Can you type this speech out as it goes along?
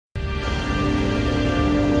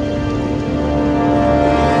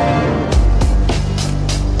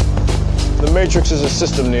Matrix is a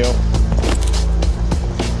system, Neo.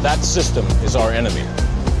 That system is our enemy.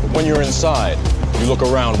 When you're inside, you look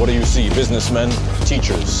around, what do you see? Businessmen,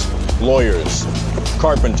 teachers, lawyers,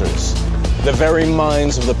 carpenters, the very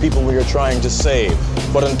minds of the people we are trying to save.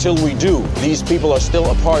 But until we do, these people are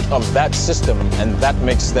still a part of that system, and that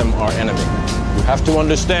makes them our enemy. You have to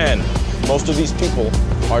understand, most of these people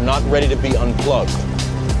are not ready to be unplugged.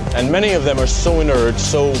 And many of them are so inert,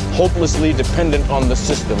 so hopelessly dependent on the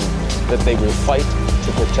system, that they will fight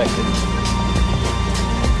to protect it.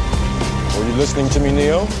 Were you listening to me,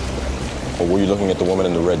 Neo? Or were you looking at the woman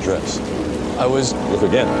in the red dress? I was... Look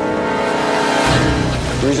again.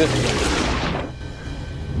 Freeze it.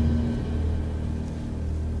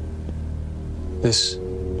 This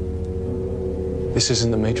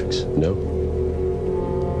isn't the Matrix. No.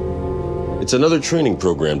 It's another training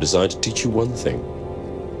program designed to teach you one thing.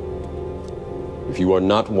 If you are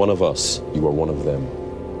not one of us, you are one of them.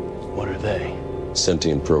 What are they?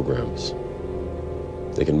 Sentient programs.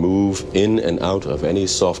 They can move in and out of any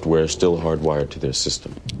software still hardwired to their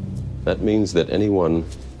system. That means that anyone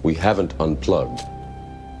we haven't unplugged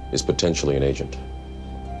is potentially an agent.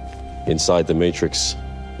 Inside the Matrix,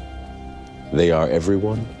 they are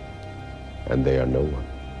everyone, and they are no one.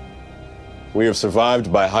 We have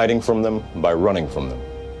survived by hiding from them, by running from them.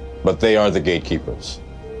 But they are the gatekeepers.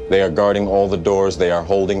 They are guarding all the doors, they are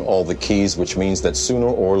holding all the keys, which means that sooner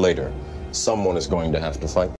or later, someone is going to have to fight.